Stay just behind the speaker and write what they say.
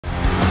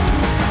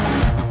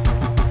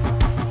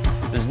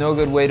no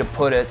good way to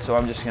put it, so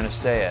I'm just going to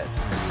say it.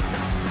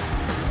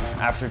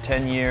 After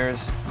 10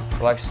 years,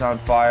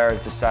 Alexisonfire has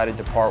decided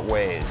to part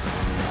ways.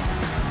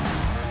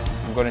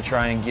 I'm going to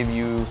try and give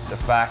you the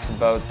facts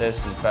about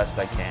this as best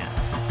I can.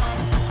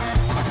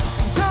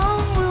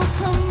 Time will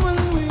come when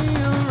we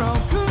are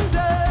all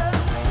condemned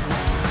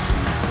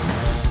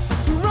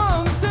to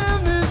wrong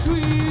damage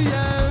we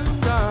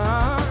have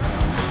done.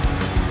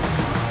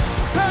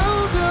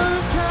 Held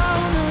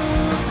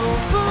accountable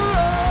for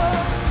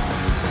all.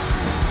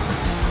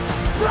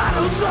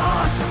 Battles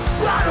lost,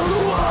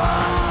 battles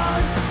won.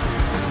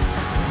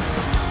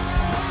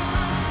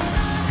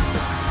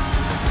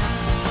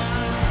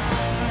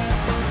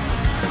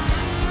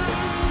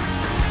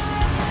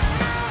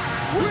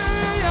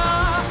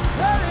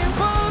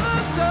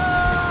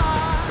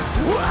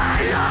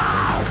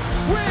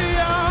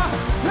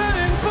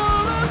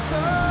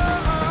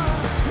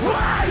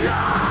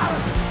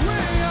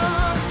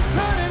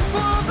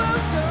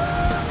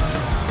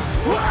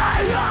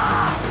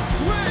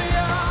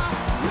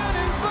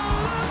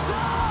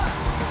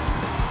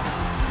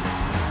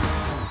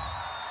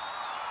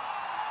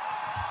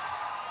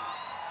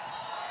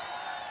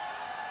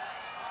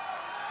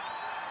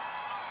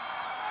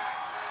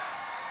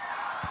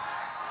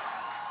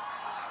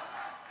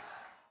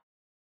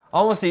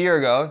 Almost a year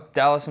ago,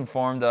 Dallas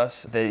informed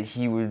us that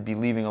he would be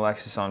leaving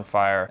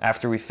Alexisonfire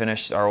after we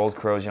finished our Old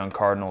Crows Young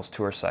Cardinals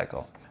tour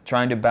cycle.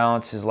 Trying to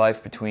balance his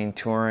life between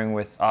touring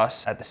with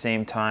us at the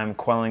same time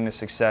quelling the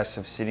success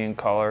of City and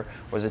Color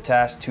was a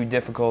task too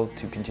difficult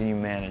to continue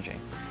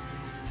managing.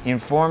 He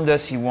informed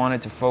us he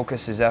wanted to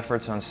focus his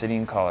efforts on City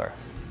and Color.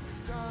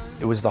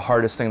 It was the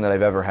hardest thing that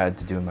I've ever had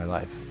to do in my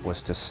life,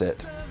 was to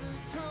sit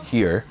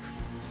here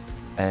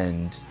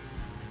and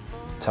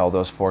tell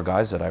those 4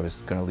 guys that I was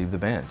going to leave the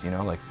band, you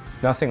know, like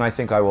nothing I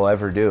think I will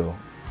ever do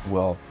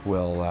will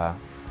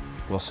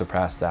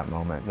surpass that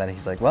moment. Then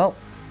he's like, well,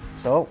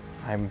 so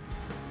I'm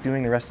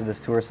doing the rest of this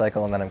tour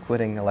cycle and then I'm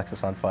quitting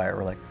Alexisonfire.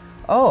 We're like,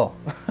 oh,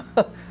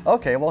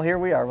 okay, well here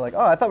we are. We're like,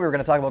 oh, I thought we were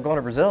going to talk about going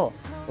to Brazil.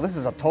 Well, this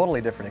is a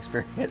totally different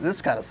experience.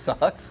 This kind of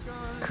sucks.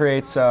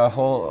 Creates a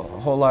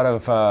whole lot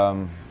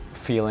of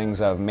feelings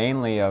of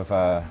mainly of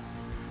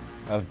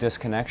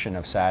disconnection,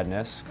 of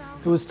sadness.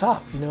 It was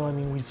tough, you know, I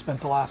mean, we spent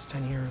the last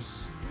 10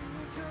 years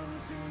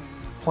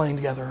playing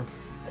together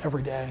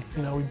every day.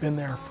 You know, we'd been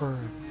there for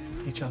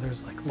each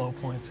other's like low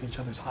points, each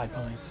other's high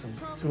points, and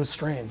it was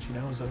strange, you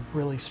know, it was a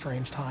really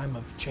strange time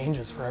of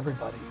changes for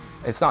everybody.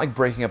 It's not like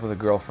breaking up with a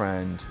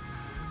girlfriend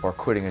or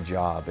quitting a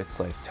job. It's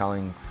like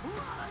telling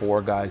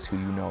 4 guys who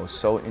you know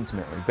so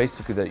intimately,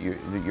 basically that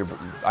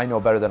I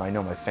know better than I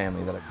know my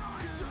family, that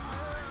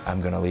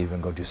I'm gonna leave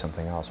and go do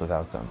something else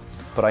without them.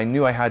 But I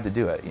knew I had to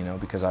do it, you know,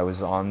 because I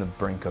was on the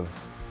brink of,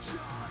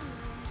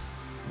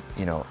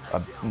 you know,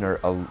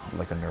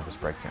 like a nervous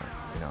breakdown,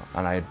 you know,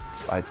 and I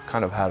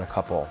kind of had a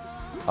couple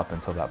up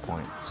until that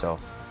point. So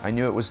I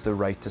knew it was the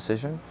right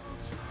decision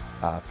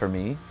for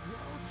me,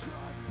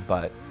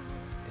 but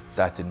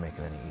that didn't make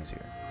it any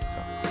easier.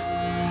 So.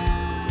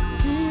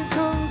 Here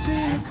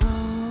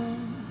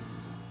comes,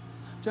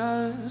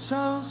 just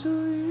sounds to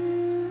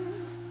leave.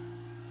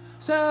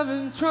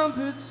 7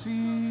 trumpets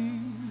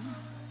speak,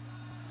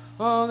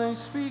 while they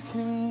speak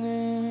in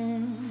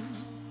name.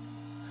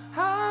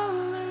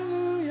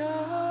 Hallelujah,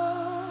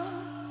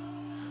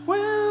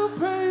 we'll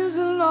praise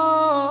the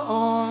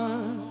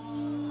Lord.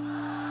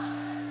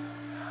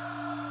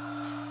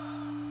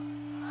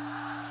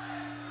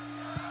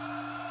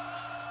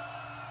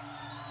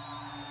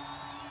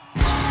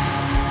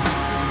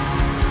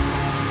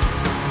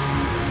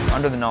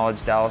 Under the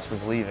knowledge Dallas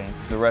was leaving,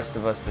 the rest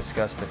of us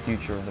discussed the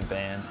future of the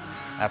band.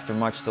 After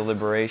much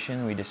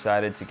deliberation, we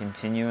decided to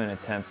continue and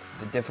attempt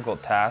the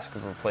difficult task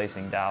of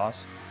replacing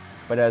Dallas.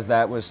 But as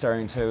that was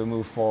starting to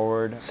move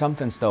forward,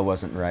 something still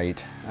wasn't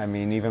right. I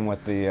mean, even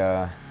with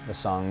the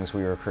songs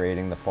we were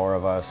creating, the 4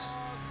 of us,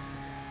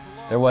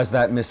 there was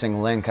that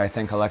missing link. I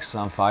think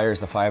Alexisonfire is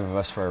the 5 of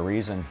us for a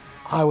reason.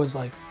 I was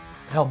like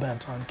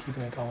hell-bent on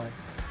keeping it going.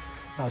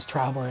 I was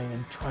traveling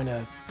and trying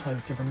to play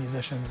with different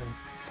musicians and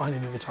find a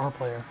new guitar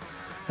player,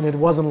 and it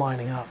wasn't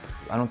lining up.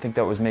 I don't think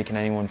that was making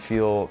anyone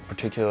feel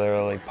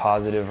particularly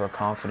positive or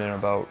confident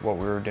about what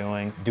we were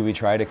doing. Do we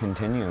try to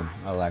continue,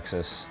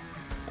 Alexis?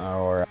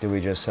 Or do we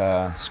just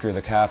screw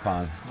the cap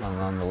on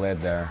the lid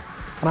there?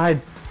 And I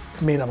had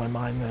made up my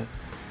mind that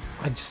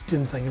I just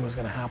didn't think it was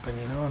going to happen,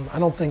 you know, and I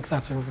don't think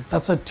that's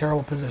a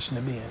terrible position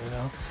to be in, you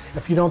know.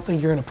 If you don't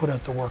think you're going to put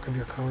out the work of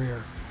your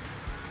career,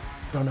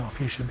 I don't know if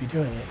you should be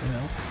doing it, you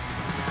know.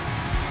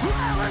 We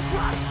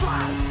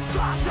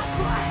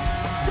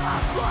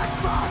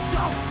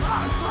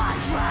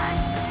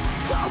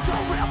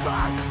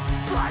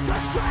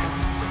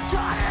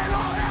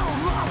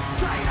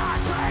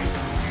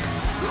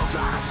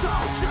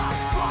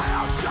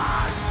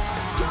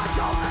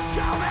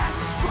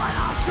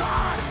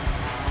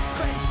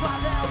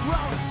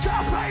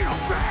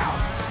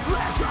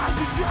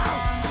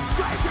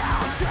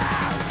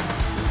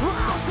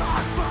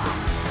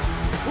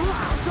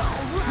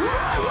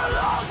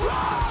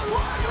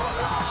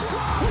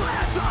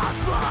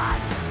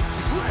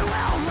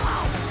will know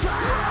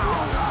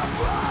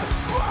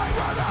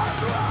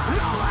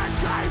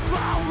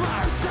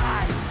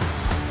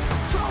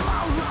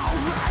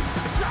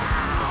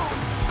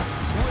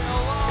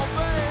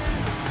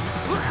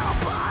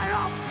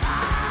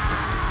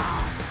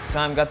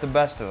Time got the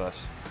best of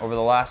us. Over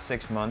the last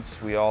 6 months,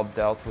 we all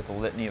dealt with a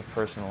litany of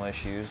personal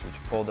issues which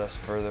pulled us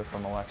further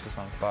from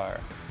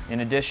Alexisonfire. In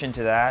addition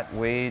to that,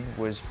 Wade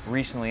was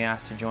recently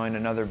asked to join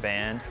another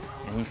band,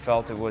 and he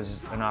felt it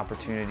was an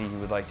opportunity he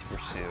would like to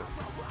pursue.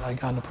 I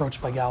got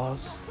approached by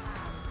Gallows.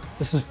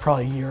 This is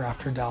probably a year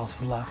after Dallas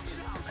had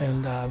left,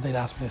 and they'd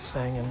asked me to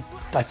sing, and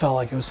I felt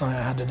like it was something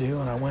I had to do,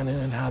 and I went in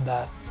and had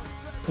that,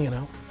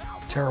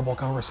 terrible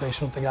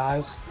conversation with the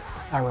guys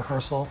at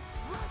rehearsal.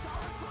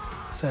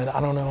 Said, I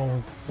don't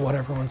know what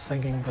everyone's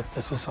thinking, but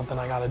this is something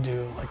I gotta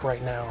do, like,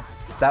 right now.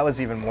 That was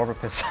even more of a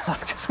piss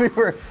off, because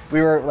we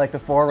were like, the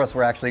four of us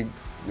were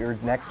we were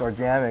next door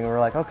jamming, and we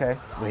were like, okay.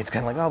 Wade's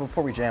kind of like, oh,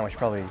 before we jam, we should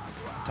probably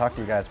talk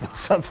to you guys about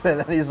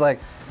something. And he's like,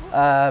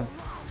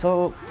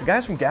 so the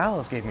guys from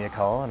Gallows gave me a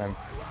call, and I'm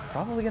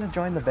probably gonna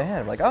join the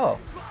band. I'm like, oh,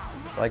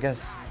 so I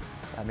guess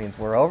that means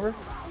we're over?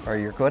 Or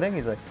you're quitting?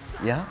 He's like,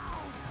 yeah.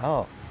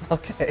 Oh,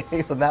 okay.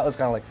 And that was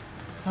kind of like,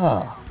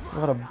 oh,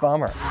 what a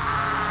bummer.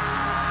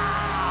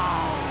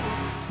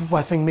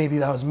 I think maybe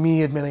that was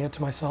me admitting it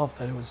to myself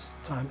that it was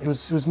time. It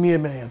was me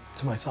admitting it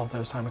to myself that it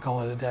was time to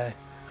call it a day.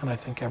 And I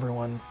think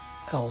everyone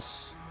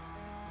else,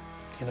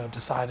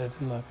 decided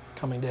in the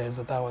coming days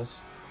that that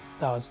was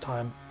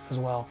time as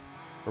well.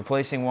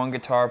 Replacing one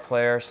guitar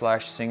player /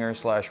 singer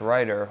 /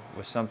 writer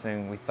was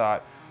something we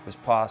thought was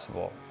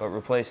possible, but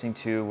replacing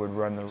two would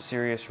run the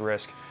serious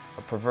risk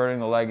of perverting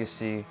the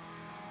legacy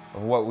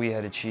of what we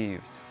had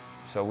achieved.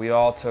 So we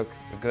all took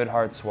a good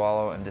hard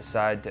swallow and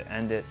decided to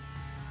end it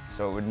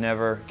so it would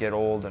never get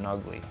old and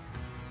ugly.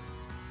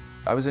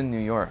 I was in New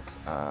York,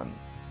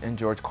 and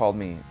George called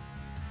me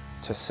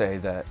to say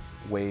that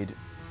Wade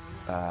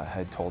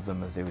had told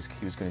them that he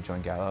was going to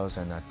join Gallows,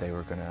 and that they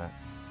were going to,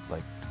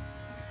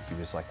 he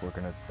was like,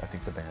 I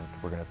think the band,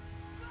 we're going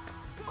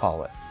to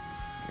call it.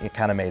 It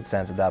kind of made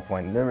sense at that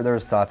point. There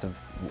was thoughts of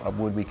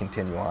would we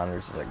continue on, or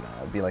just like, no,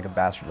 it'd be like a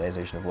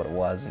bastardization of what it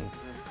was, and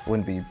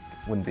wouldn't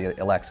be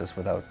Alexis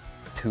without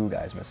two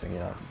guys missing,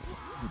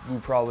 We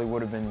probably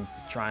would have been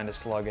trying to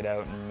slug it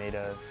out and made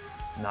a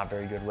not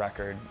very good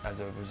record as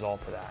a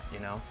result of that,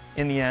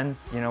 In the end,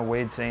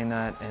 Wade saying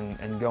that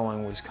and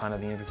going was kind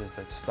of the impetus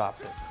that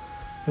stopped it.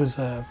 It was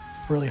a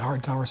really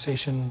hard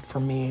conversation for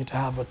me to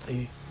have with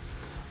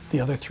the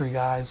other three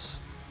guys.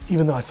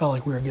 Even though I felt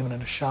like we were giving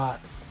it a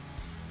shot,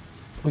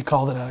 we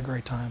called it at a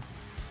great time.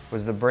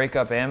 Was the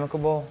breakup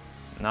amicable?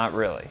 Not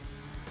really.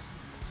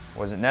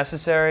 Was it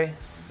necessary?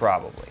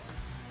 Probably.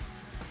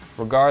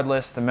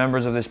 Regardless, the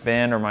members of this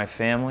band are my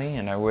family,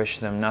 and I wish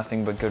them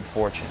nothing but good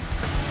fortune.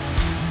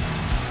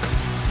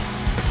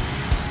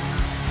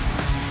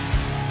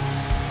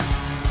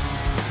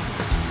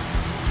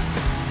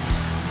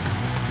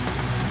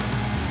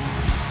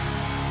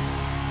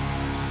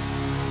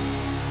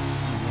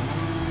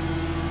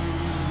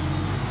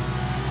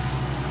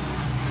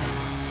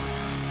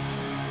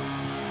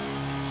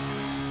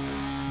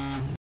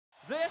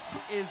 This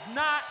is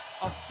not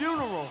a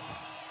funeral.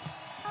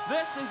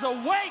 This is a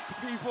wake,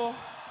 people.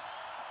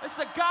 It's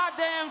a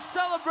goddamn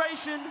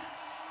celebration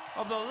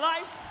of the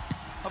life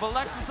of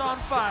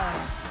Alexisonfire.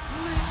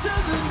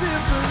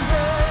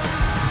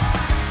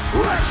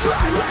 Let's try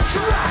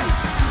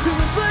to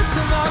replace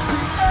our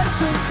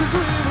creation, 'cause we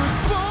were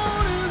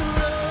born in a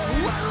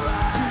race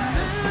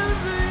to live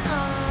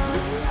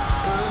beyond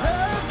the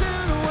heft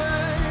and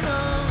weight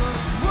of a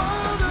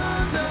world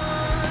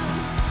undone.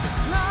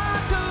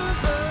 Like a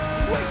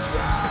bird, we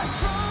strike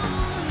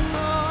from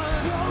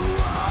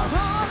our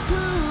hearts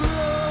to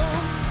low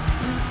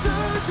in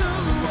search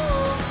of a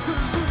war,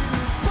 'cause we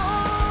were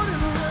born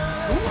in a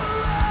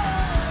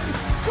race.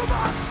 Come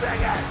on,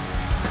 sing it!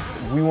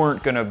 We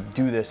weren't gonna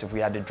do this if we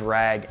had to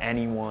drag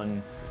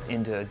anyone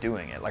into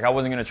doing it. Like, I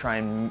wasn't gonna try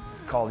and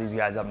call these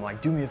guys up and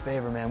like, do me a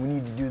favor, man, we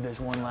need to do this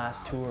one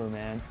last tour,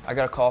 man. I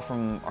got a call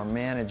from our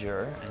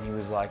manager, and he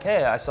was like,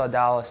 hey, I saw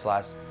Dallas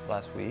last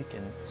week,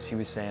 and he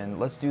was saying,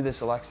 let's do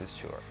this Alexis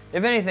tour.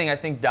 If anything, I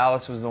think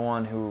Dallas was the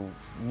one who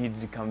needed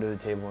to come to the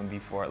table and be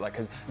for it. Like,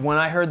 cause when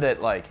I heard that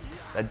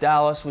that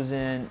Dallas was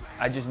in,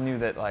 I just knew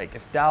that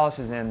if Dallas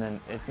is in, then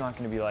it's not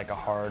gonna be like a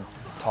hard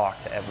talk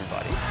to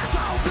everybody.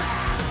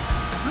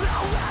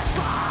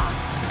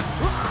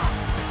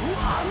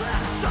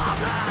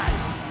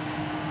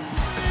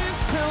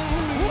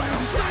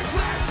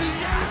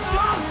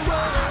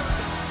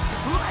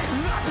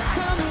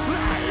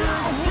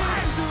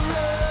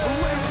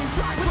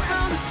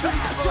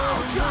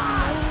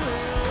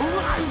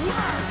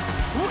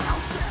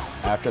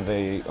 After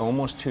the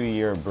almost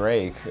 2-year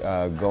break,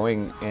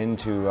 going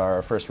into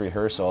our first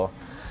rehearsal,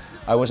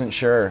 I wasn't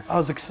sure. I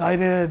was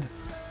excited.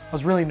 I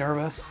was really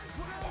nervous.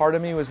 Part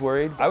of me was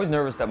worried. I was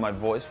nervous that my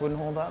voice wouldn't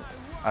hold up,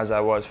 as I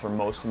was for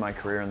most of my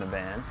career in the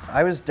band.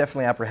 I was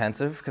definitely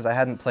apprehensive because I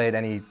hadn't played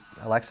any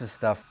Alexis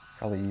stuff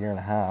probably a year and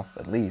a half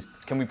at least.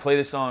 Can we play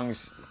the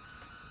songs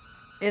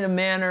in a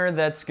manner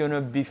that's gonna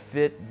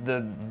befit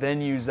the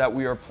venues that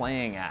we are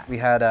playing at? We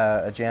had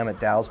a jam at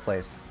Dal's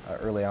place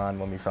early on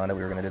when we found out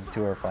we were going to do the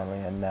tour finally,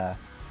 and it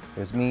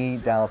was me,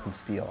 Dallas, and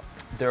Steele.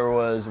 There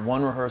was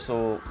one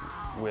rehearsal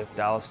with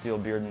Dallas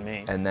Steelbeard and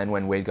me. And then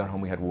when Wade got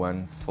home, we had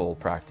one full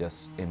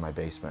practice in my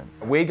basement.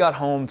 Wade got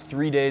home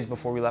 3 days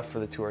before we left for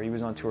the tour. He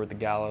was on tour with the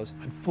Gallows.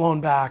 I'd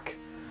flown back,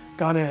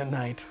 got in at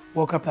night,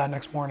 woke up that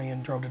next morning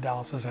and drove to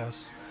Dallas's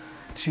house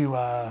to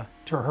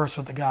rehearse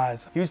with the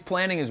guys. He was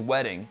planning his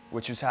wedding,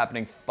 which was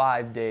happening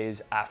 5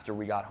 days after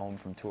we got home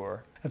from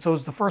tour. And so it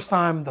was the first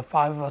time the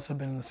five of us had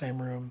been in the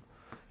same room,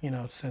 you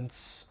know,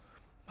 since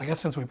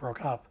we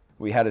broke up.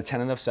 We had a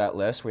tentative set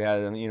list. We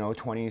had,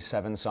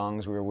 27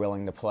 songs we were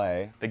willing to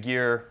play. The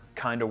gear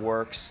kind of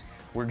works.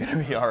 We're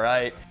gonna be all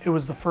right. It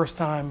was the first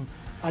time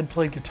I'd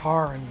played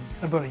guitar in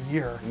about a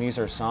year. And these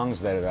are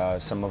songs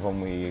that some of them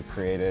we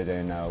created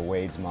in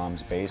Wade's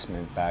mom's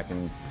basement back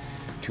in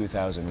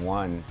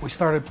 2001. We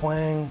started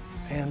playing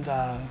and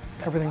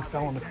everything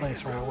fell into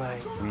place right away.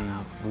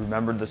 We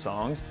remembered the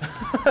songs.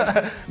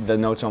 The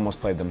notes almost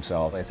played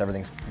themselves.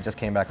 Everything just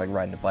came back like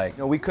riding a bike.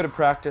 We could have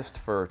practiced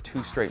for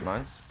 2 straight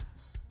months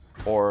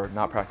or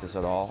not practice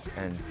at all,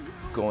 and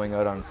going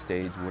out on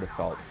stage would have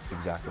felt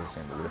exactly the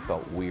same. It would have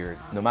felt weird,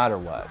 no matter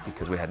what,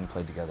 because we hadn't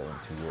played together in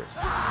 2 years.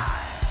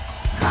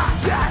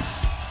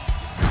 Yes!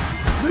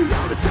 The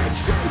only thing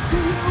shaped to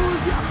you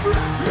is your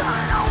friend. You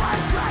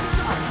always say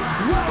something.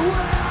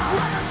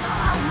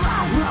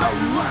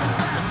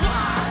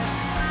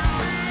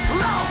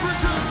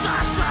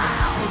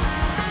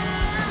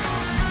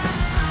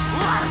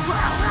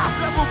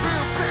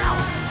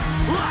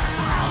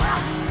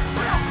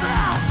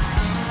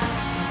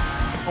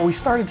 Well, we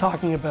started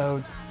talking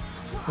about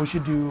we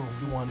should do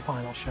one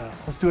final show.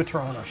 Let's do a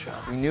Toronto show.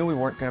 We knew we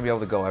weren't going to be able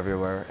to go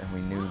everywhere, and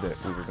we knew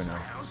that we were going to,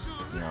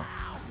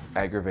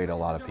 aggravate a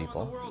lot of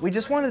people. We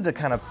just wanted to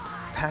kind of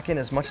pack in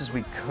as much as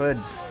we could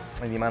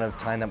in the amount of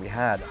time that we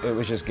had. It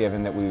was just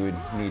given that we would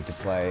need to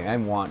play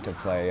and want to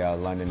play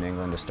London,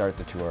 England to start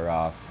the tour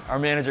off. Our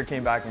manager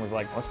came back and was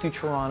like, let's do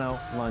Toronto,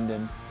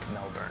 London,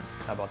 Melbourne.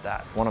 How about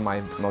that? One of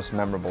my most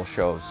memorable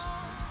shows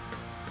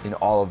in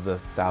all of the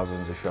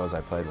thousands of shows I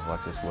played with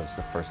Alexis was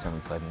the first time we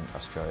played in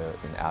Australia,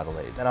 in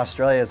Adelaide. And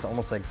Australia is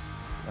almost like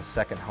a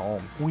second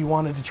home. We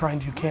wanted to try and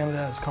do Canada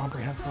as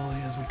comprehensively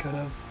as we could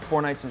have.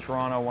 4 nights in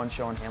Toronto, 1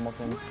 show in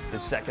Hamilton, the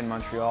second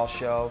Montreal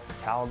show,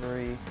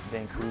 Calgary,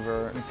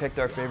 Vancouver. We picked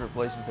our favorite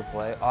places to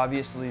play.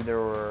 Obviously,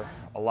 there were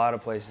a lot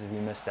of places we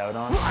missed out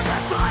on.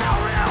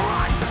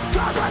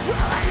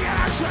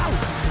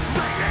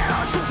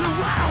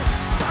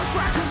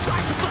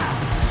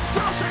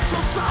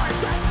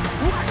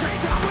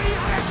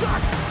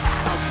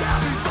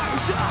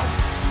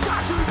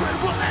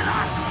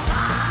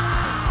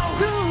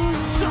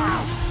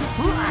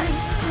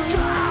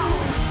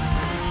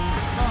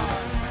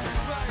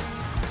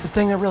 The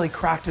thing that really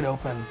cracked it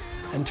open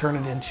and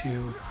turned it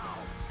into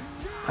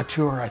a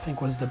tour, I think,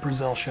 was the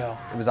Brazil show.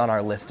 It was on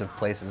our list of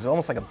places,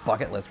 almost like a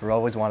bucket list. We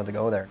always wanted to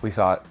go there. We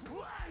thought,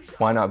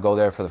 why not go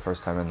there for the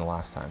first time and the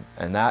last time?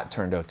 And that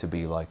turned out to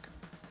be like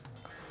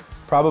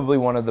probably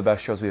one of the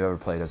best shows we've ever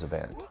played as a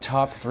band.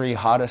 Top 3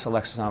 hottest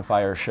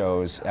Alexisonfire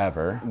shows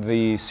ever.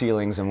 The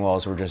ceilings and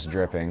walls were just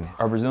dripping.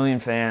 Our Brazilian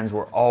fans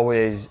were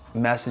always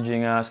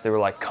messaging us. They were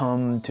like,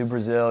 come to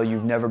Brazil.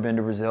 You've never been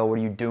to Brazil. What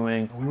are you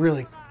doing? We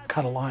really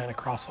cut a line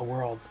across the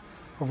world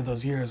over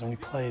those years, and we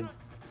played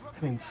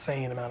an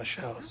insane amount of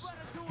shows,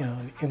 in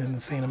an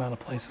insane amount of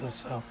places.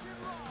 So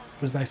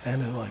it was nice to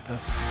end it like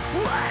this.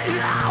 We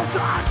know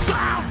the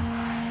sound.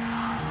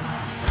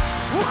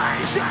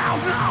 We shall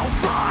not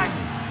fight.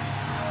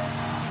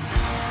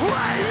 We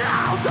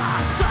know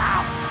the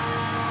sound.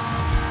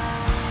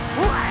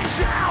 We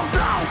shall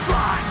not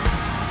fight.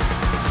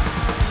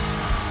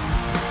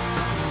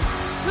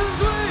 'Cause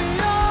we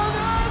are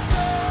the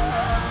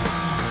sound.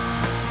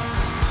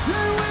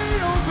 And we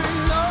don't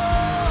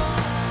belong.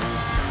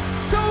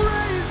 So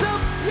raise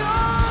up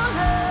your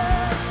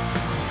head.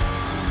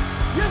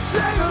 You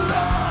sing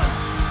along.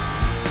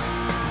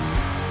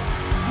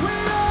 We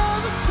are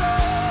the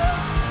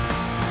sound.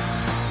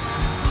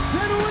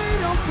 And we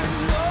don't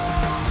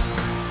belong.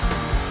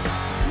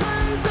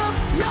 Raise up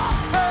your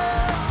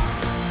head.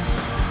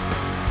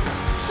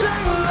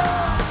 Sing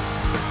along.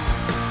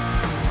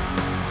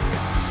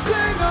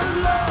 Sing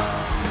along.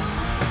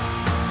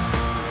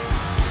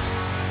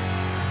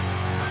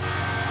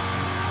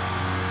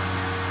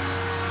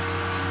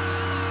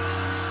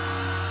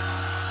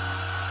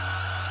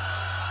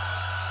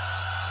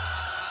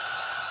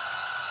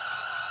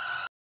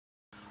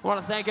 I want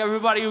to thank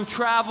everybody who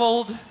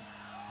traveled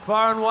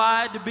far and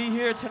wide to be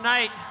here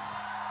tonight.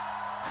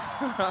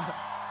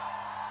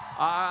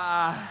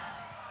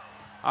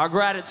 Our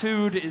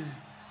gratitude is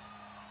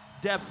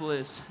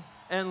depthless,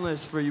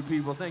 endless for you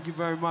people. Thank you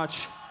very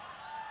much.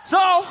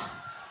 So,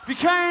 if you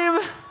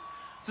came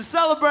to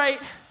celebrate,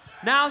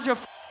 now's your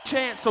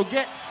chance, so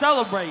get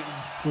celebrating.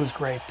 It was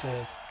great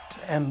to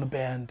end the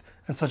band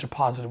in such a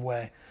positive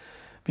way,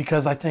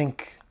 because I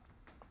think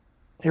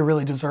it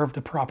really deserved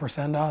a proper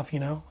send-off,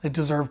 It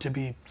deserved to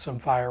be some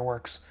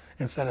fireworks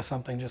instead of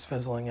something just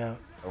fizzling out.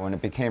 When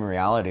it became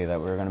reality that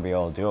we were going to be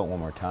able to do it one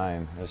more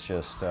time, it's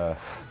just,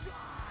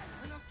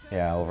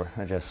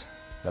 just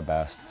the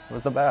best. It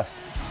was the best.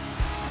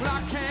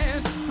 I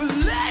can't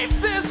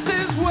believe this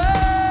is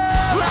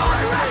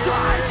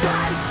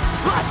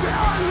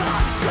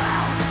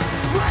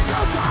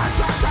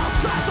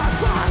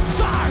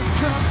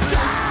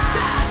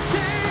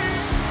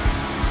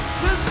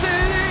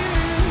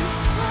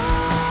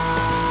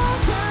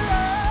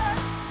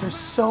There's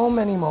so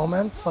many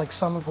moments, like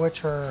some of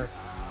which are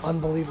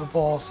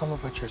unbelievable, some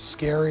of which are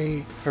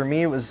scary. For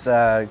me, it was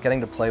getting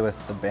to play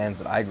with the bands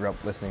that I grew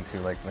up listening to,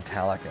 like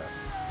Metallica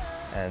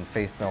and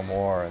Faith No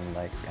More and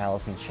like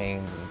Alice in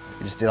Chains. And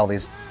we just did all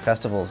these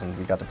festivals and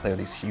we got to play with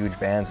these huge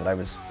bands that I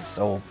was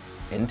so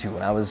into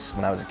when I was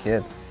a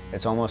kid.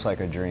 It's almost like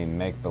a dream,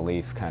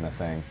 make-believe kind of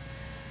thing,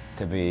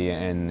 to be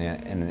in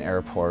an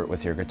airport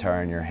with your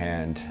guitar in your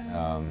hand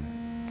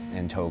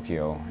in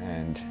Tokyo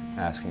and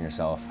asking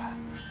yourself,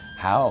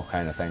 how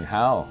kind of thing,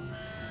 how?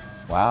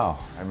 Wow.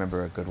 I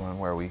remember a good one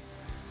where we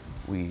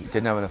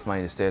didn't have enough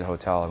money to stay at a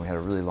hotel and we had a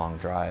really long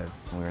drive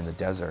and we were in the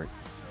desert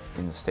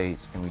in the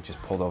States and we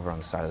just pulled over on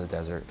the side of the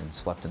desert and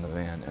slept in the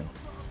van. And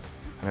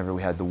I remember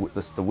we had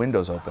the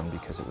windows open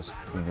because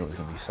we knew it was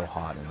going to be so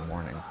hot in the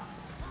morning.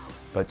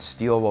 But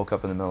Steele woke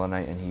up in the middle of the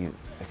night and he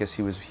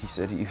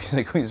said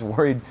he was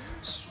worried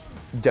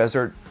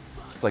desert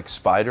like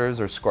spiders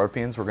or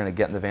scorpions were going to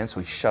get in the van, so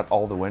he shut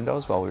all the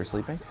windows while we were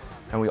sleeping.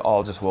 And we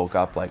all just woke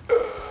up like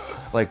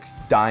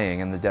dying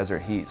in the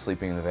desert heat,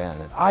 sleeping in the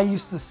van. I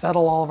used to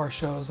settle all of our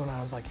shows when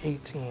I was like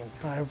 18.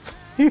 And I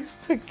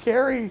used to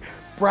carry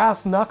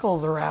brass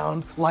knuckles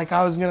around like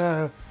I was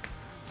gonna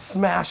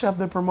smash up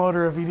the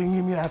promoter if he didn't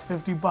give me that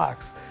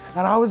 $50.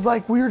 And I was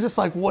like, we were just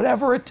like,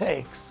 whatever it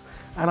takes.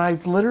 And I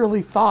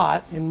literally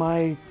thought in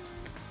my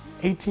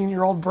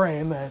 18-year-old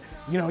brain that,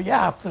 you know,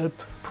 yeah, if the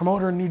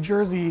promoter in New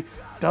Jersey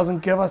doesn't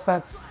give us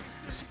that,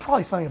 it's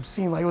probably something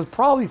obscene, like it was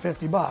probably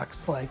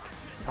 $50. Like,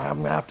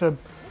 I'm gonna have to,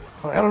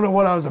 I don't know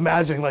what I was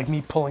imagining, like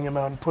me pulling him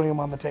out and putting him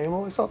on the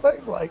table or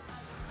something. Like,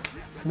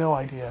 no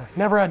idea.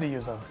 Never had to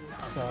use them,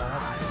 so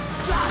that's good.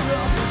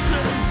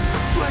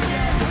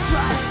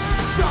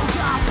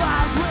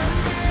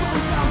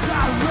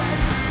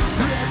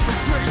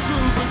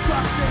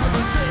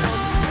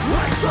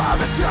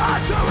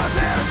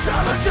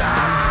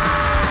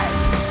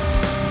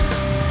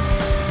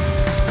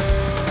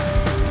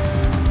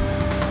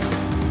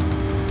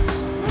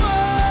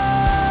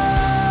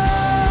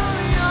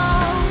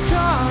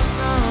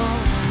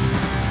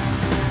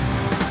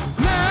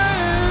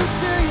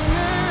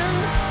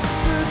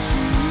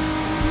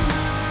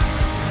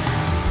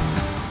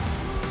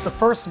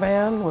 The first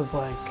van was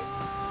like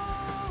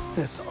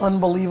this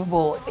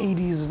unbelievable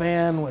 80s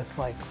van with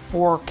like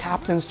 4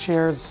 captain's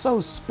chairs, so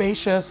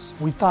spacious.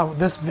 We thought,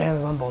 this van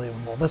is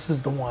unbelievable. This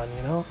is the one,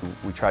 you know?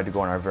 We tried to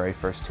go on our very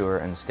first tour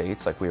in the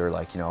States. Like we were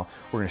like, you know,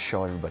 we're gonna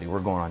show everybody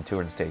we're going on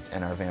tour in the States,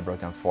 and our van broke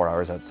down 4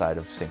 hours outside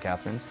of St.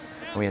 Catharines.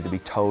 And we had to be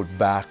towed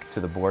back to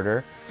the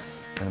border,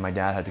 and then my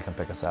dad had to come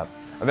pick us up.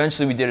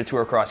 Eventually we did a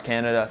tour across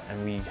Canada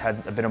and we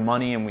had a bit of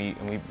money and we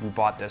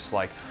bought this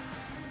like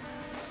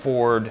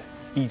Ford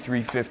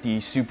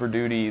E350 Super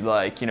Duty,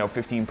 like, you know,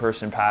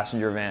 15-person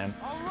passenger van.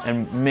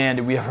 And man,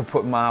 did we ever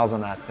put miles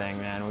on that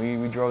thing, man.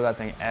 We drove that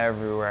thing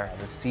everywhere.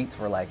 The seats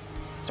were like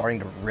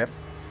starting to rip.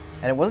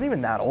 And it wasn't even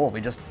that old,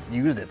 we just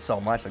used it so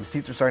much. Like the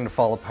seats were starting to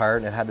fall apart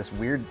and it had this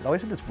weird, it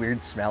always had this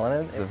weird smell in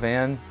it. The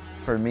van,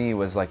 for me,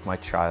 was like my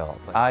child.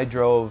 I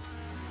drove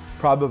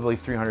probably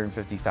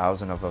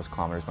 350,000 of those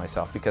kilometers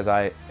myself because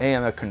I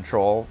am a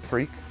control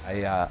freak.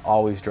 I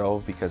always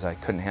drove because I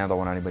couldn't handle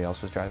when anybody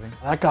else was driving.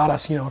 That got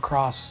us, you know,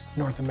 across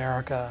North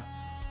America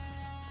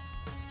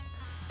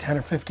 10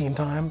 or 15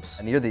 times.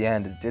 And near the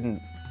end,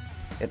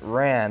 it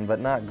ran, but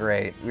not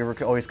great. We were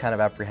always kind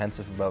of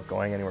apprehensive about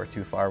going anywhere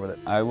too far with it.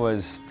 I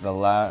was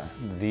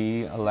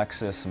the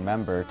Alexis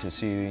member to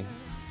see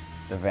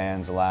the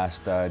van's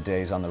last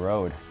days on the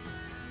road.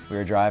 We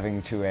were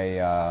driving to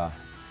a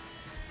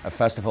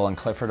festival in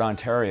Clifford,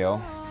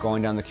 Ontario,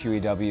 going down the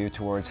QEW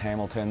towards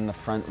Hamilton. The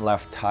front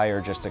left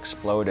tire just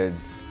exploded,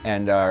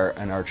 and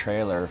our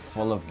trailer,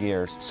 full of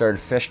gear,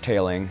 started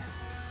fishtailing.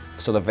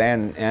 So the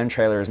van and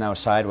trailer is now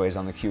sideways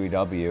on the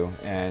QEW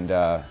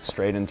and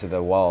straight into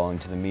the wall,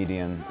 into the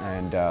median.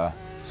 And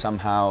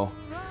somehow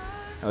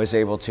I was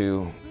able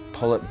to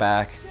pull it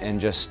back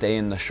and just stay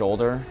in the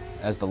shoulder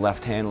as the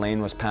left-hand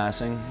lane was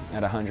passing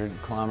at 100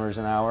 kilometers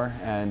an hour.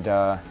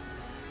 And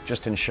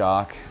just in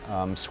shock,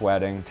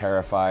 sweating,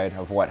 terrified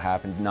of what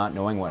happened, not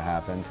knowing what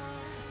happened.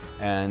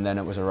 And then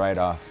it was a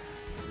write-off.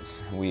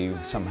 We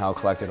somehow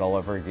collected all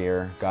of our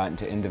gear, got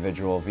into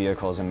individual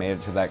vehicles and made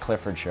it to that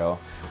Clifford show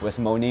with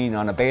Monine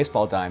on a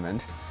baseball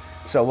diamond.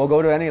 So we'll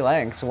go to any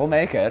lengths, we'll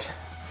make it.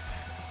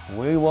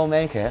 We will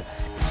make it.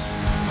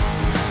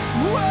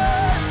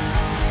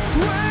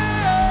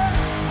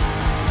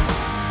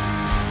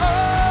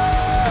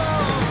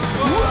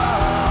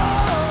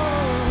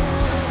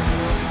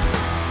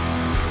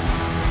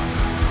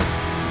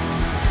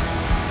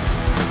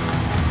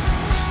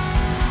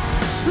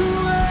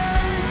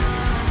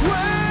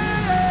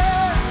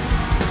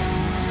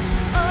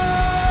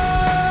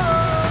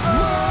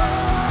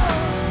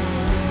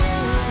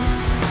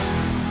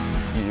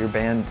 Your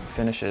band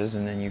finishes,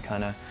 and then you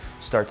kind of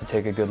start to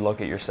take a good look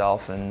at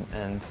yourself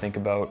and think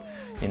about,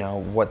 you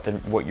know,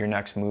 what your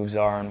next moves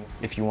are, and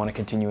if you want to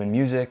continue in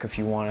music, if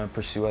you want to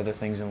pursue other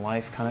things in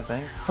life, kind of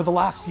thing. For the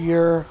last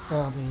year,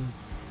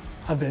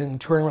 I've been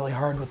touring really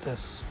hard with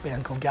this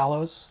band called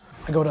Gallows.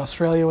 I go to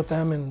Australia with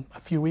them in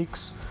a few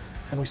weeks,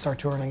 and we start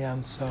touring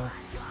again. So,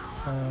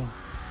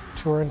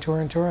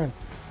 touring,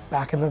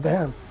 back in the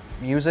van.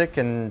 Music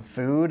and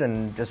food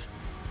and just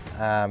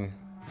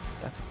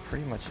that's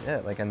pretty much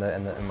it. Like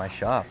in my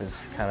shop is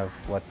kind of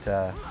what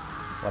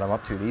I'm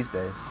up to these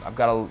days. I've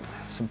got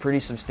some pretty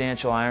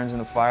substantial irons in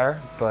the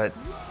fire, but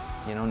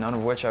you know, none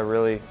of which I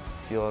really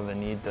feel the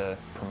need to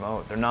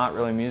promote. They're not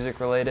really music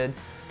related.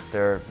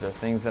 They're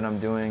things that I'm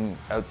doing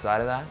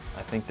outside of that.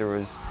 I think there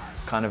was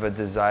kind of a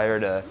desire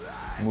to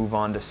move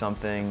on to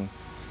something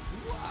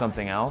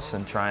else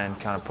and try and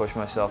kind of push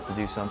myself to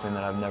do something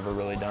that I've never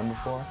really done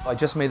before. I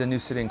just made a new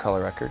City and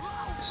Color record,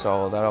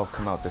 so that'll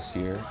come out this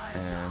year,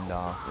 and you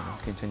know,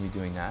 continue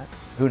doing that.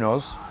 Who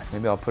knows?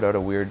 Maybe I'll put out a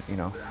weird, you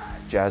know,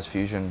 jazz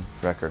fusion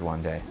record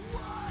one day.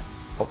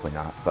 Hopefully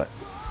not, but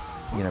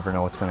you never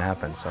know what's going to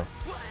happen. So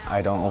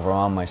I don't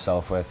overwhelm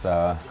myself with,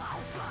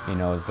 you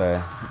know,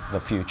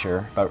 the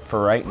future. But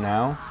for right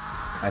now,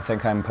 I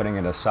think I'm putting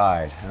it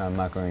aside, and I'm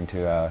not going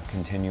to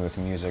continue with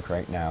music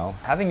right now.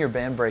 Having your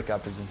band break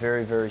up is a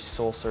very, very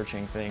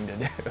soul-searching thing to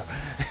do.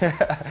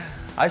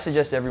 I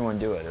suggest everyone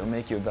do it. It'll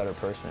make you a better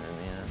person in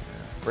the end.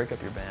 Break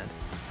up your band.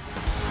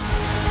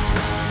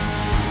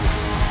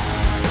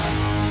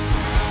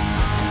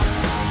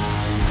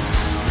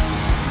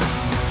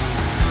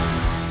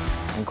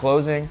 In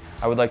closing,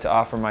 I would like to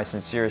offer my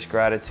sincerest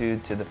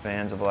gratitude to the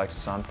fans of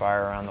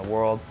Alexisonfire around the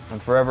world. I'm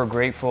forever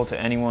grateful to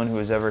anyone who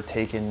has ever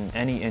taken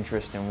any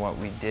interest in what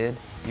we did.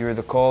 You are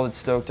the coal that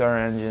stoked our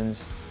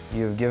engines.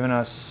 You have given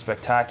us a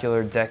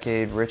spectacular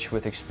decade rich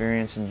with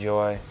experience and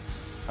joy.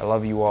 I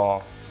love you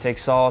all. Take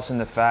solace in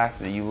the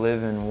fact that you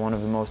live in one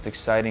of the most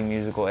exciting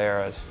musical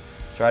eras.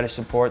 Try to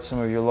support some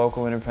of your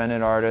local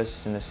independent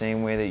artists in the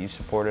same way that you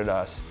supported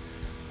us.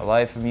 A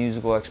life of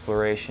musical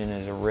exploration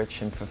is a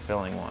rich and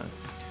fulfilling one.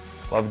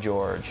 Love,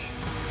 George.